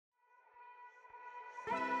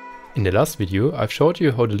In the last video I've showed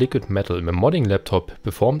you how the liquid metal in my modding laptop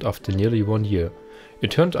performed after nearly 1 year.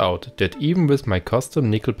 It turned out that even with my custom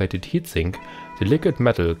nickel-plated heatsink, the liquid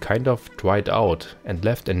metal kind of dried out and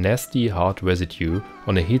left a nasty hard residue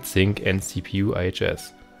on the heatsink and CPU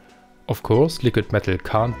IHS. Of course, liquid metal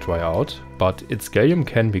can't dry out, but its gallium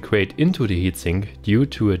can migrate into the heatsink due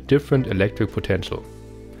to a different electric potential.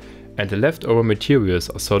 And the leftover materials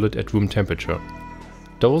are solid at room temperature.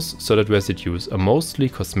 Those solid residues are mostly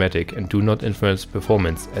cosmetic and do not influence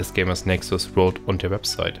performance, as Gamers Nexus wrote on their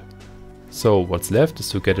website. So what's left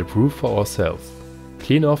is to get a proof for ourselves.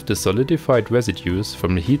 Clean off the solidified residues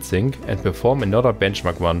from the heatsink and perform another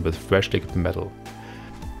benchmark run with fresh liquid metal.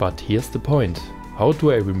 But here's the point. How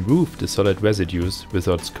do I remove the solid residues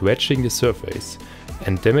without scratching the surface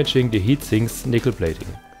and damaging the heatsink's nickel plating?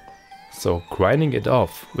 So grinding it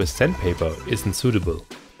off with sandpaper isn't suitable.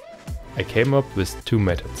 I came up with two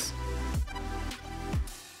methods.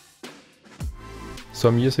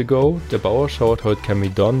 Some years ago, the Bauer showed how it can be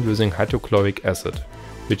done using hydrochloric acid,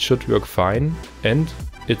 which should work fine, and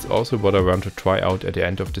it's also what I want to try out at the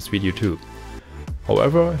end of this video too.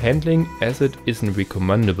 However, handling acid isn't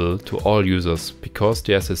recommendable to all users because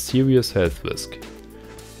there's a serious health risk.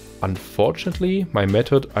 Unfortunately, my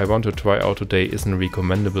method I want to try out today isn't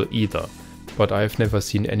recommendable either. But I've never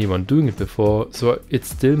seen anyone doing it before, so it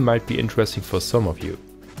still might be interesting for some of you.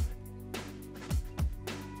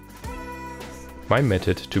 My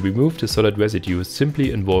method to remove the solid residue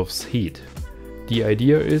simply involves heat. The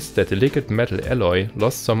idea is that the liquid metal alloy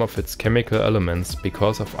lost some of its chemical elements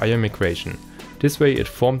because of ion migration. This way it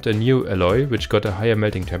formed a new alloy which got a higher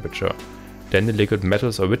melting temperature than the liquid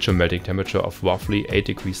metal's original melting temperature of roughly 8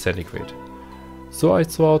 degrees centigrade. So I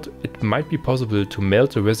thought it might be possible to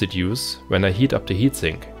melt the residues when I heat up the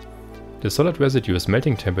heatsink. The solid residue's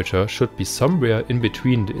melting temperature should be somewhere in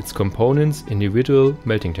between its components' individual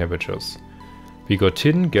melting temperatures. We got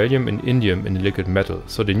tin, gallium and indium in the liquid metal,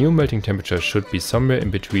 so the new melting temperature should be somewhere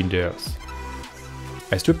in between theirs.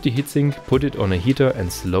 I stripped the heatsink, put it on a heater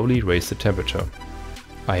and slowly raised the temperature.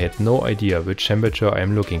 I had no idea which temperature I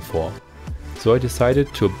am looking for. So I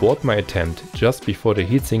decided to abort my attempt just before the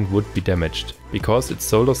heatsink would be damaged, because its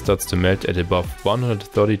solder starts to melt at above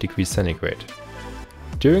 130 degrees centigrade.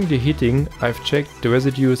 During the heating, I've checked the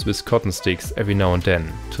residues with cotton sticks every now and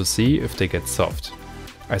then to see if they get soft.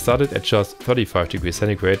 I started at just 35 degrees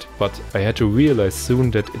centigrade, but I had to realize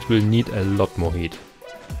soon that it will need a lot more heat.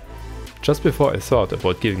 Just before I thought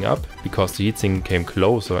about giving up, because the heatsink came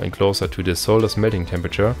closer and closer to the solder's melting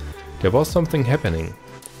temperature, there was something happening.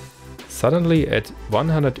 Suddenly at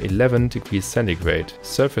 111 degrees centigrade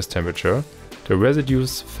surface temperature, the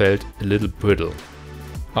residues felt a little brittle.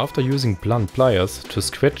 After using blunt pliers to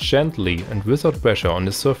scratch gently and without pressure on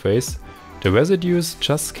the surface, the residues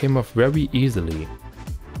just came off very easily.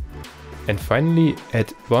 And finally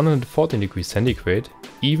at 114 degrees centigrade,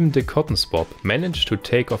 even the cotton swab managed to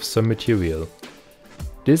take off some material.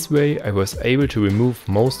 This way I was able to remove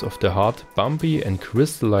most of the hard, bumpy and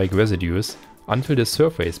crystal-like residues until the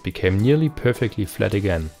surface became nearly perfectly flat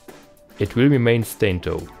again. It will remain stained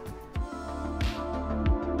though.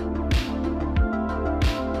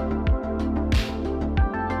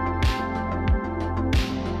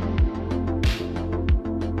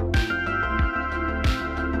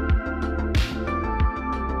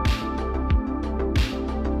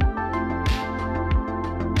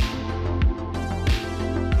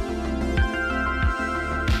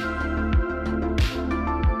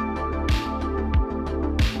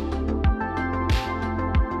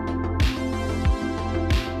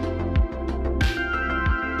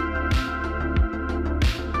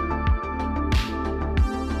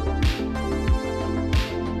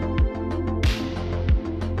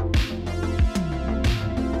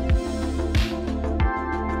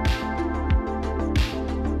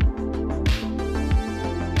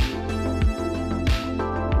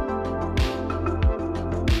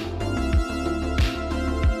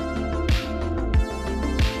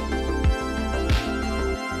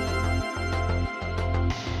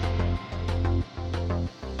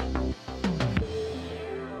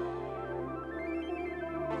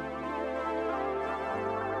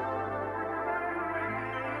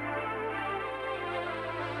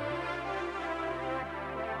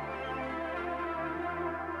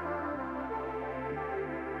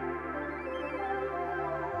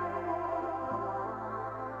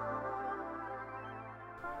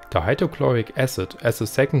 The hydrochloric acid as a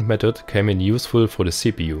second method came in useful for the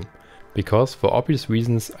CPU, because for obvious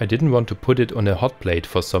reasons I didn't want to put it on a hot plate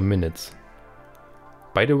for some minutes.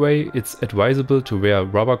 By the way, it's advisable to wear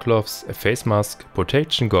rubber gloves, a face mask,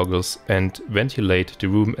 protection goggles and ventilate the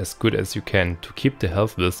room as good as you can to keep the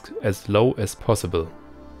health risk as low as possible.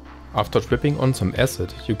 After dripping on some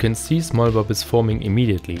acid, you can see small bubbles forming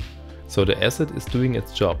immediately, so the acid is doing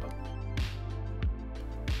its job.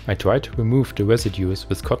 I tried to remove the residues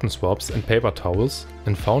with cotton swabs and paper towels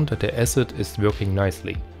and found that the acid is working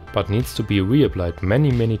nicely, but needs to be reapplied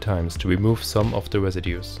many times to remove some of the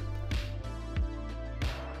residues.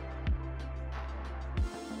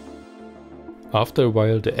 After a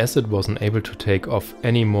while the acid wasn't able to take off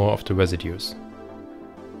any more of the residues.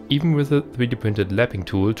 Even with a 3D printed lapping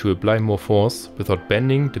tool to apply more force without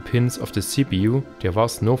bending the pins of the CPU, there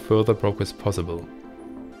was no further progress possible.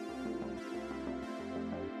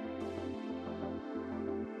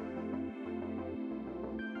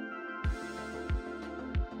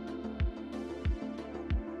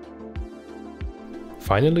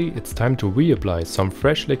 Finally, it's time to reapply some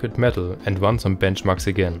fresh liquid metal and run some benchmarks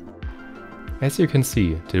again. As you can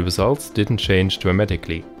see, the results didn't change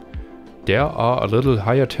dramatically. There are a little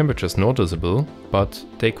higher temperatures noticeable, but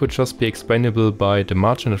they could just be explainable by the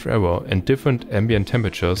margin of error and different ambient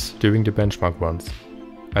temperatures during the benchmark runs.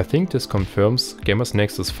 I think this confirms Gamers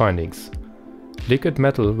Nexus findings. Liquid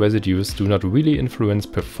metal residues do not really influence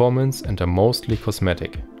performance and are mostly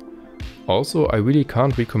cosmetic. Also, I really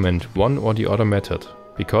can't recommend one or the other method,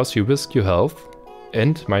 because you risk your health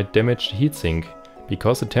and might damage the heatsink,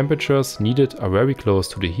 because the temperatures needed are very close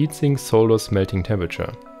to the heatsink solder's melting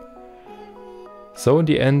temperature. So in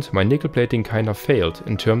the end, my nickel plating kinda failed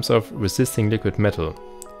in terms of resisting liquid metal.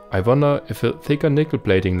 I wonder if a thicker nickel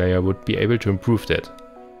plating layer would be able to improve that.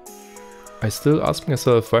 I still ask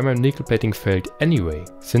myself why my nickel plating failed anyway,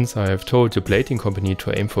 since I have told the plating company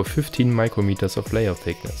to aim for 15 micrometers of layer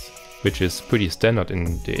thickness, which is pretty standard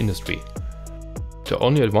in the industry. The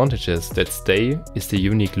only advantages that stay is the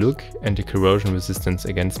unique look and the corrosion resistance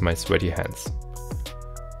against my sweaty hands.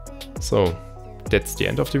 So that's the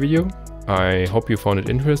end of the video. I hope you found it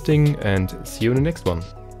interesting and see you in the next one.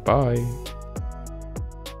 Bye!